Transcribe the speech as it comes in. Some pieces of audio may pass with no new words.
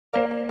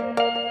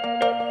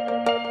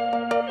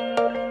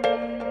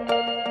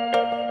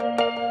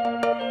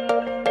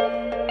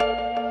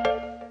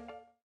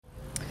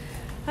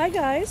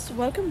guys,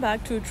 welcome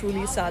back to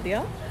Truly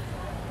Sadia.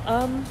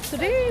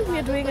 Today we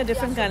are doing a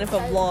different kind of a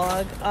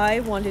vlog. I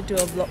wanted to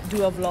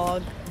do a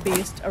vlog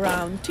based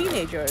around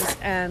teenagers,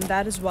 and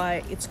that is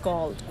why it's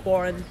called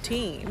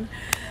Quarantine.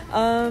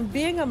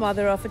 Being a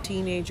mother of a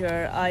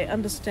teenager, I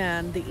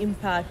understand the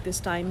impact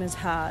this time has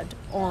had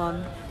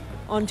on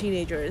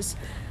teenagers.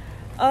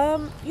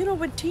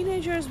 With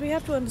teenagers, we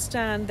have to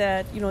understand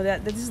that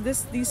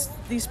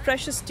these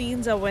precious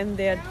teens are when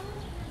they're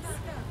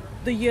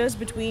the years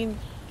between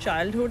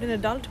childhood and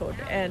adulthood,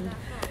 and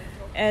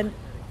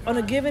on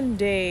a given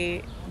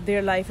day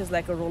their life is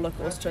like a roller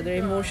coaster. Their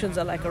emotions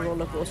are like a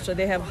roller coaster.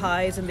 They have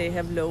highs and they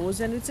have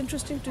lows, and it's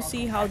interesting to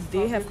see how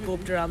they have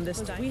coped around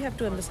this. We have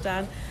to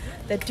understand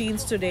that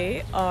teens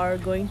today are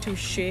going to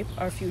shape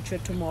our future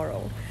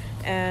tomorrow,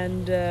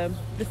 and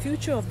the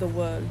future of the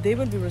world. They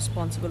will be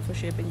responsible for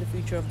shaping the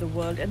future of the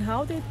world, and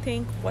how they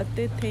think, what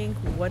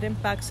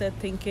impacts their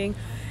thinking,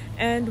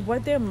 and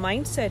what their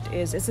mindset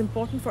is. It's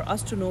important for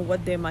us to know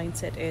what their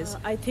mindset is.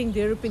 I think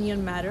their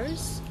opinion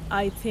matters.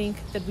 I think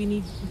that we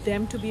need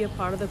them to be a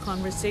part of the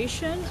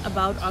conversation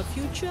about our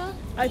future.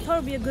 I thought it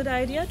would be a good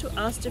idea to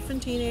ask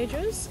different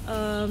teenagers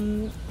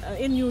in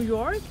New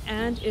York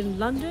and in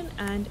London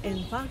and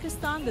in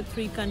Pakistan, the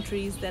three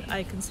countries that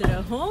I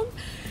consider home,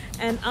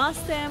 and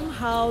ask them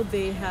how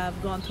they have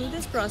gone through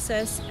this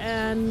process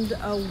and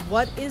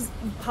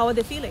how are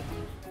they feeling.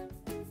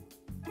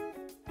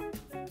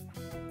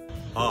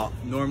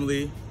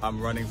 Normally, I'm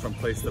running from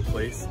place to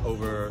place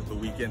over the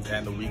weekends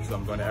and the week, so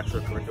I'm going to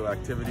extracurricular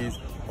activities,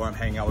 or I'm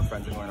hanging out with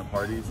friends and going to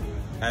parties.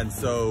 And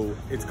so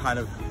it's kind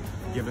of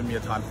given me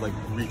a time to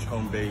reach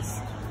home base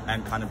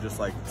and kind of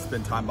just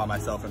spend time by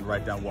myself and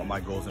write down what my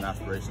goals and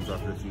aspirations are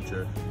for the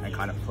future and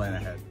kind of plan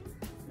ahead.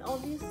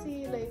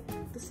 Obviously,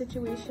 the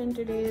situation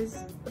today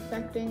is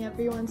affecting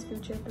everyone's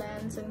future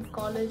plans, and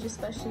college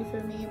especially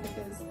for me,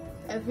 because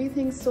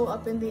everything's so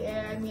up in the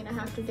air. I mean, I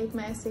have to take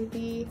my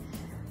SAT.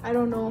 I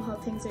don't know how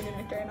things are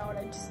going to turn out.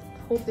 I just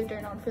hope they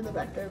turn out for the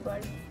better,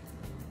 but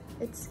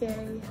it's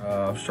scary.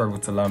 I've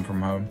struggled to learn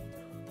from home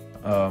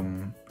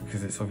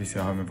because it's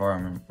obviously a home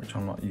environment which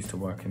I'm not used to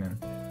working in,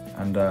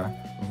 and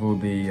with all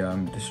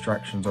the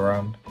distractions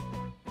around,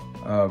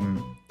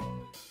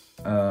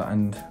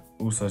 and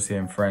also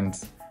seeing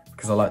friends,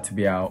 because I like to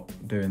be out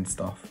doing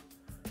stuff,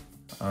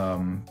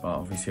 but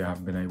obviously I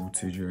haven't been able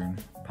to during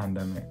the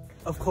pandemic.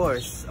 Of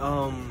course,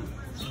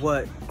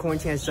 what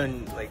quarantine has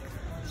done,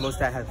 most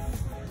that has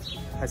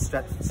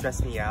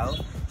stressed me out,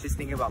 just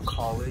thinking about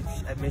college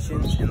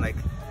admissions and the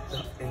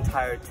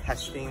entire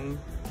testing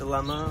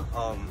dilemma.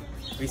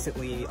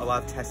 Recently a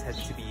lot of tests had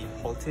to be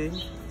halted,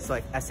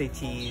 so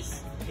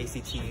SATs,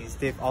 ACTs,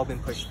 they've all been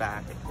pushed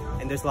back,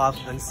 and there's a lot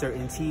of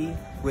uncertainty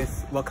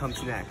with what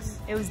comes next.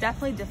 It was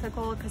definitely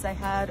difficult because I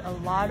had a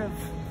lot of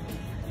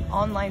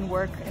online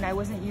work, and I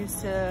wasn't used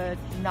to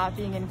not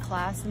being in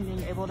class and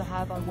being able to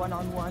have a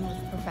one-on-one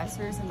with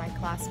professors and my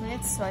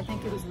classmates. So I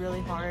think it was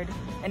really hard,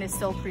 and it's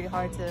still pretty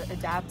hard to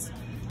adapt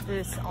to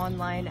this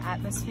online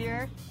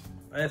atmosphere.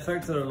 It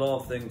affected a lot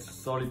of things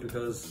solely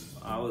because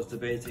I was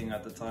debating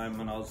at the time,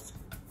 and I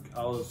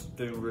was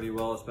doing really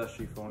well,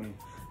 especially for only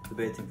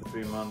debating for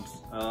 3 months.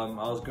 I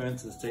was going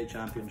to the state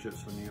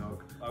championships for New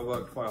York. I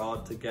worked quite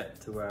hard to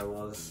get to where I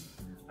was,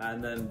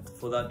 and then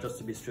for that just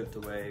to be stripped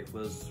away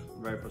was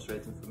very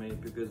frustrating for me,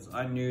 because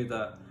I knew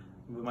that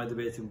with my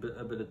debating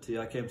ability,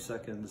 I came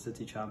second in the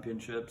city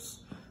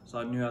championships, so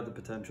I knew I had the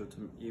potential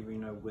to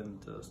even win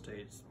the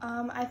states.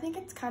 I think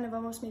it's kind of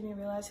almost made me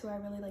realize who I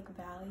really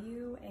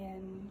value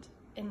and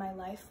in my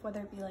life, whether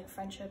it be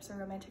friendships or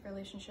romantic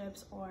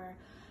relationships or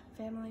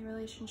family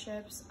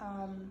relationships,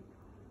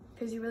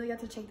 because you really get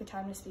to take the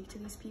time to speak to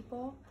these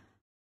people.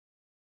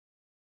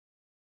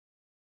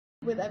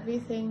 With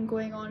everything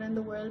going on in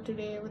the world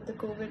today with the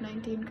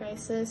COVID-19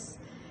 crisis,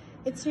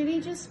 it's really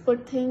just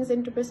put things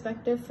into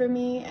perspective for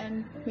me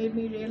and made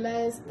me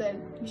realize that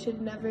you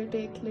should never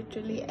take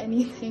literally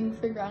anything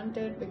for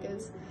granted,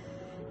 because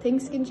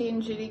things can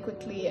change really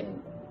quickly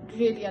and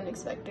really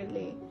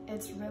unexpectedly.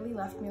 It's really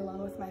left me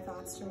alone with my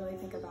thoughts to really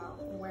think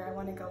about where I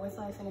want to go with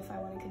life, and if I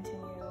want to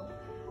continue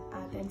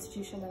at the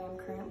institution that I'm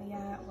currently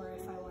at, or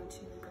if I want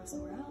to go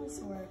somewhere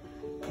else, or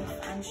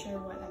if I'm sure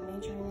what I'm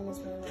majoring in is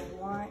really what I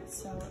want.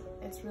 So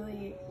it's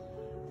really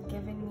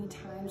given me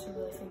time to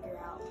really figure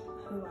out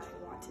who I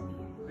want to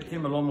be. I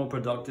became a lot more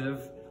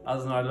productive,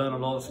 as in I learned a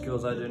lot of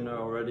skills I didn't know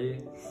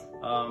already.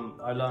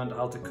 I learned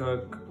how to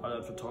cook, I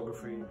learned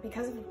photography.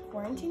 Because of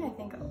quarantine, I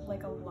think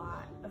a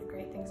lot of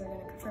great things are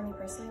going to, for me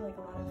personally,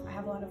 I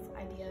have a lot of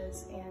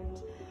ideas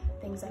and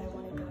things that I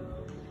want to go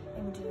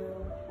and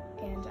do,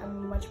 and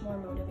I'm much more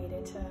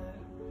motivated to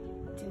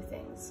do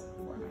things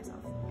for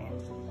myself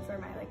and for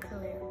my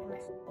career.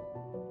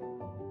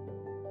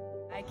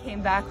 I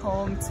came back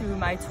home to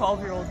my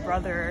 12-year-old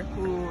brother,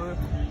 who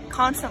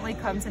constantly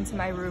comes into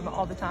my room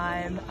all the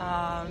time,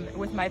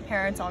 with my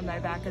parents on my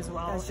back as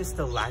well. That's just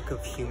the lack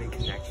of human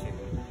connection,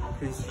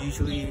 because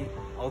usually,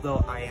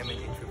 although I am an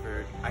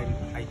introvert,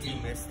 I do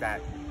miss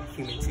that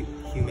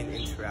human-to-human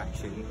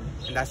interaction,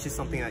 and that's just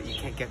something that you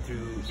can't get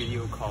through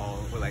video call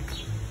or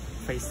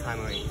FaceTime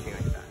or anything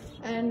like that.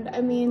 And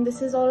I mean, this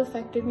has all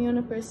affected me on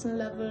a personal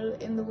level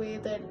in the way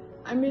that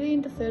I'm really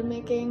into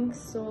filmmaking,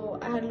 so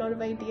I had a lot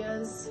of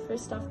ideas for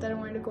stuff that I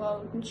wanted to go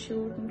out and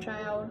shoot and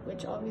try out,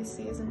 which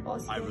obviously isn't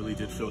possible. I really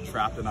did feel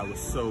trapped, and I was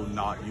so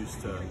not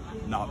used to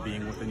not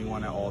being with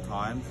anyone at all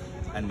times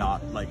and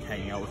not like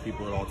hanging out with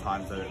people at all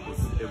times that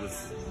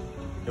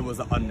it was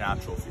an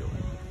unnatural feeling.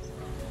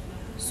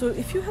 So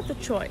if you had the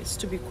choice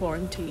to be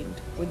quarantined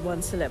with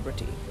one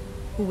celebrity,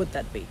 who would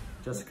that be?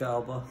 Jessica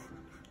Alba,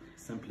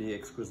 simply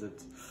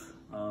exquisite.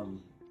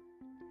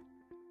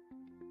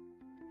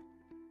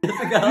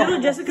 You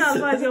know Jessica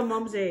Alba is your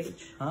mom's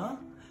age. Huh?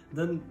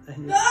 Then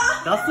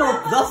that's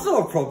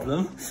not a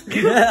problem. She's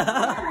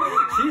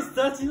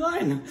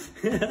 39.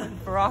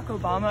 Barack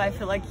Obama, I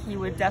feel like he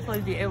would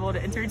definitely be able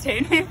to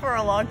entertain me for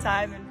a long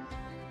time. And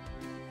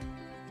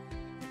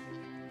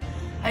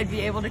I'd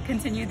be able to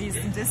continue these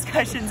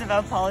discussions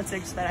about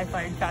politics that I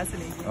find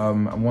fascinating.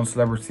 And one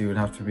celebrity would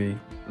have to be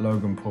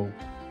Logan Paul.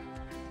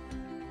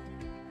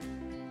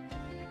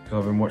 Because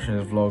I've been watching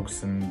his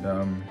vlogs,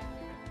 and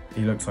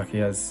he looks like he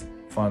has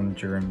fun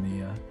during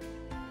the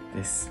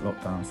this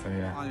lockdown, so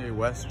yeah. Kanye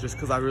West, just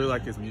because I really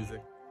like his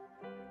music.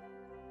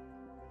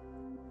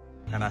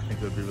 And I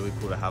think it would be really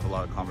cool to have a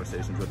lot of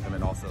conversations with him,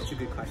 and also... That's a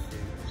good question.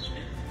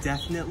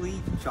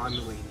 Definitely John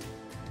Mulaney.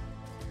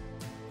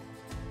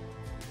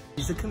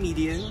 He's a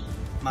comedian,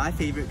 my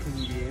favorite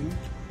comedian.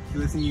 He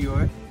lives in New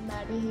York.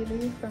 Maddie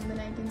Healy from the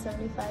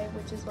 1975,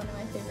 which is one of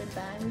my favorite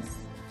bands.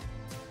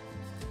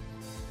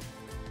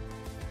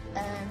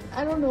 And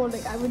I don't know,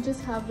 like I would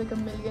just have like a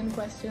million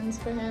questions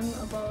for him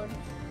about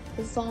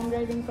his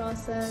songwriting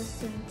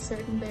process and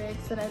certain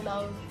lyrics that I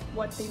love,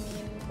 what they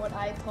mean, what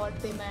I thought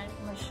they meant.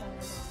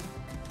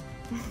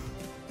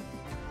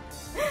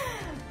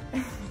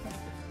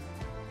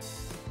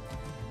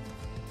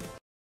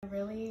 I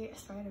really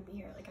aspire to be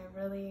her. Like I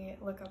really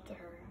look up to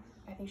her.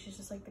 I think she's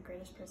just like the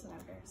greatest person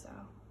ever. So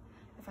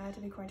if I had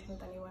to be quarantined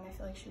with anyone, I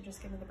feel like she would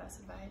just give me the best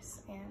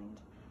advice, and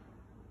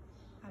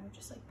I would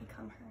just like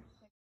become her.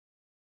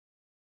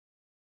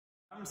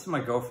 I haven't seen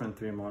my girlfriend in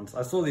 3 months.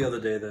 I saw the other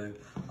day though.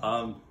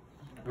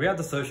 We had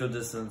the social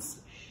distance.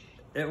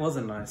 It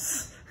wasn't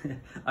nice.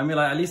 I mean,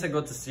 like, at least I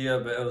got to see her,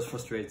 but it was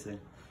frustrating.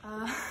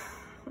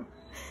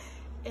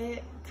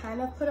 It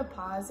kind of put a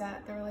pause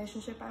at the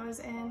relationship I was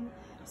in.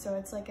 So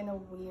it's like in a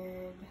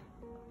weird,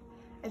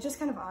 it's just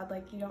kind of odd.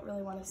 Like you don't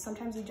really want to,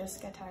 sometimes you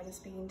just get tired of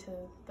speaking to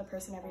the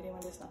person every day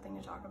when there's nothing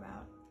to talk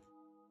about.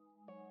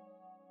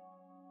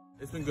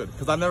 It's been good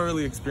because I've never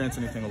really experienced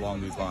anything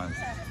along these lines,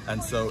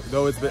 and so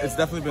though it's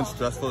definitely been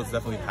stressful, it's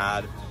definitely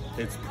had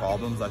its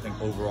problems. I think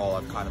overall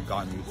I've kind of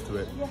gotten used to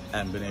it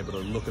and been able to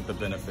look at the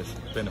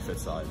benefit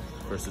side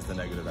versus the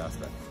negative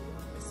aspect.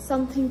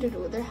 Something to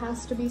do. There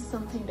has to be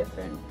something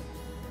different.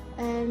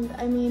 And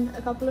I mean,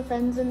 a couple of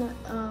friends and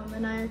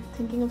I are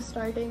thinking of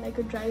starting like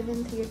a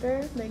drive-in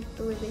theater, like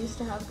the way they used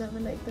to have them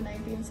in like the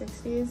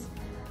 1960s.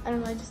 I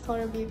don't know, I just thought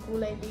it'd be a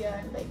cool idea,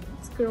 and like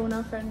it's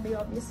corona friendly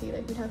obviously,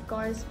 like we'd have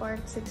cars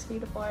parked 6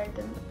 feet apart,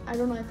 and I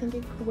don't know, I think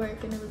it could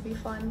work and it would be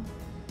fun.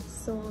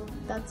 So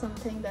that's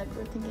something that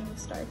we're thinking of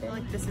starting. I feel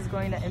like this is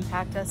going to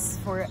impact us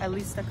for at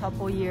least a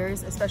couple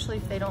years, especially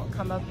if they don't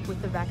come up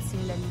with the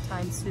vaccine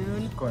anytime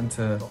soon. Got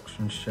into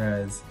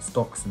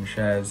stocks and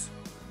shares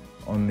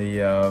on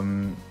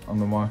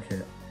the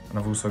market, and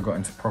I've also got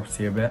into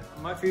property a bit.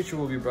 My future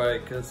will be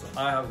bright because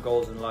I have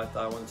goals in life that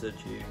I want to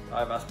achieve. I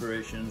have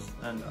aspirations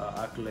and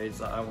accolades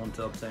that I want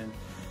to obtain,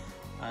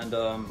 and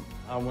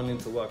I'm willing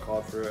to work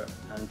hard for it.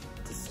 And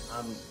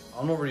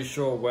I'm not really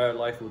sure where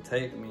life will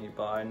take me,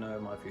 but I know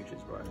my future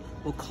is bright.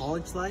 Well,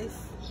 college life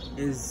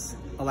is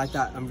a life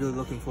that I'm really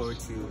looking forward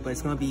to, but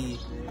it's going to be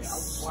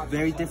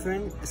very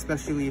different,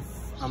 especially if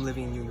I'm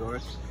living in New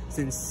York,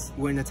 since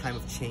we're in a time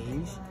of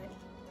change.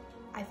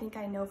 I think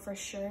I know for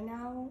sure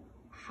now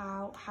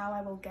how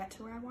I will get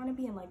to where I want to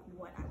be and like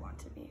what I want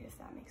to be, if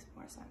that makes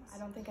more sense. I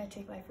don't think I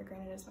take life for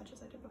granted as much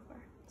as I did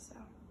before, so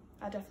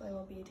I definitely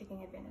will be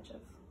taking advantage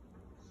of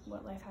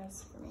what life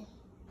has for me.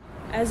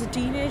 As a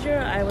teenager,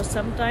 I was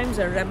sometimes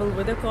a rebel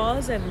with a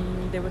cause,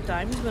 and there were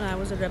times when I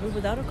was a rebel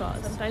without a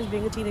cause. Sometimes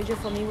being a teenager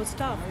for me was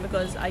tough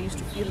because I used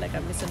to feel like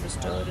I'm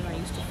misunderstood, and I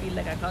used to feel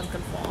like I can't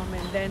conform.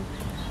 And then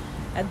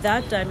at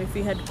that time, if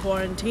we had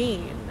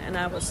quarantine and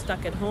I was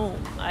stuck at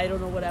home, I don't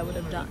know what I would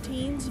have done.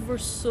 Teens were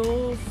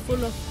so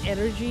full of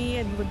energy,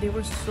 and they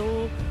were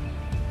so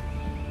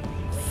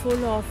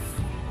full of,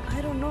 I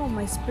don't know,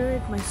 my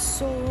spirit, my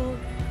soul.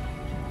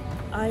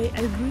 I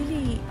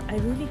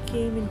really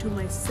came into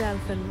myself,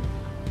 and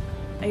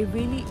I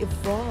really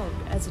evolved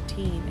as a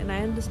teen. And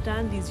I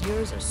understand these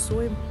years are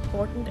so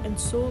important and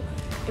so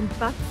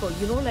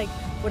impactful. You know, like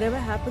whatever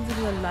happens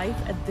in your life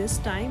at this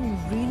time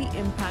really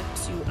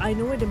impacts you. I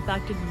know it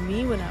impacted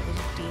me when I was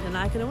a teen, and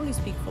I can only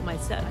speak for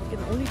myself. I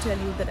can only tell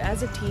you that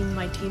as a teen,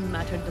 my teen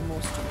mattered the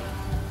most to me.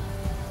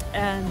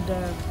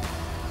 And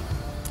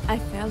I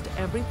felt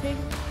everything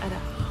at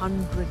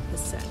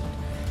 100%.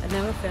 I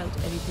never felt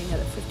anything at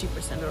a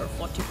 50% or a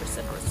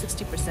 40% or a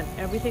 60%.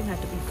 Everything had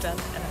to be felt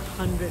at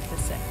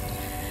 100%.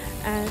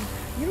 And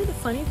you know, the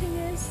funny thing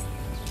is,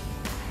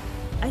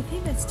 I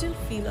think I still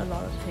feel a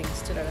lot of things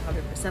still at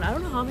 100%. I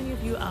don't know how many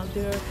of you out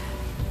there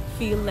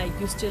feel like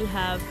you still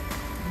have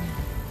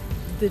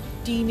the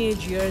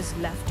teenage years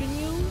left in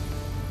you.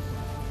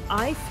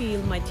 I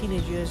feel my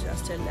teenage years are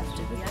still left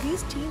in me.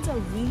 These teens are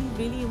really,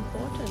 really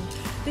important.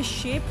 They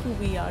shape who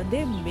we are.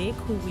 They make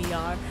who we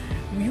are.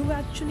 You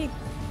actually,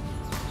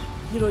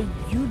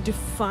 you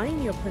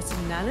define your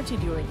personality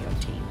during your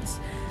teens.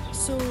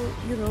 So,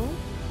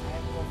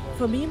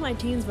 for me, my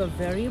teens were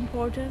very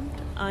important.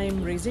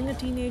 I'm raising a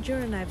teenager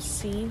and I've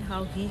seen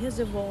how he has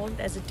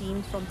evolved as a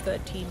teen from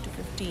 13 to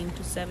 15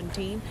 to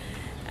 17.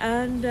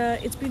 And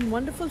it's been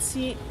wonderful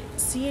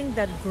seeing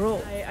that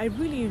grow. I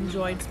really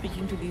enjoyed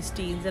speaking to these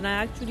teens, and I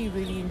actually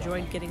really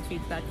enjoyed getting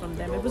feedback from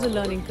them. It was a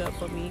learning curve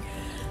for me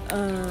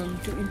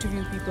to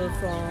interview people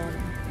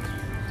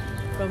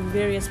from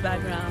various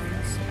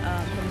backgrounds,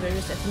 from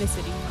various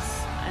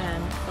ethnicities,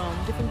 and from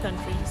different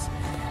countries.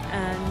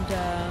 And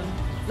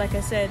like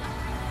I said,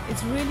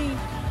 it's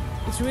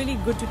really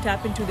good to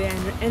tap into their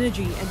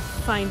energy and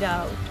find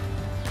out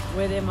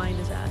where their mind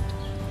is at.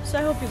 So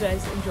I hope you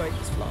guys enjoyed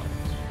this vlog,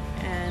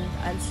 and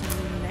I'll see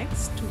you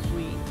next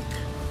week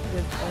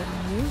with a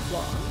new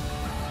vlog.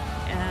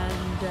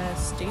 And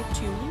stay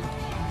tuned,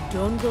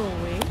 don't go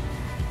away,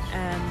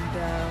 and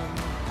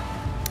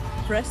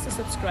press the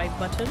subscribe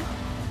button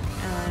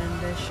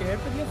and share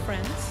it with your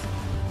friends,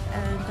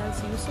 and I'll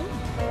see you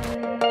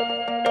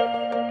soon.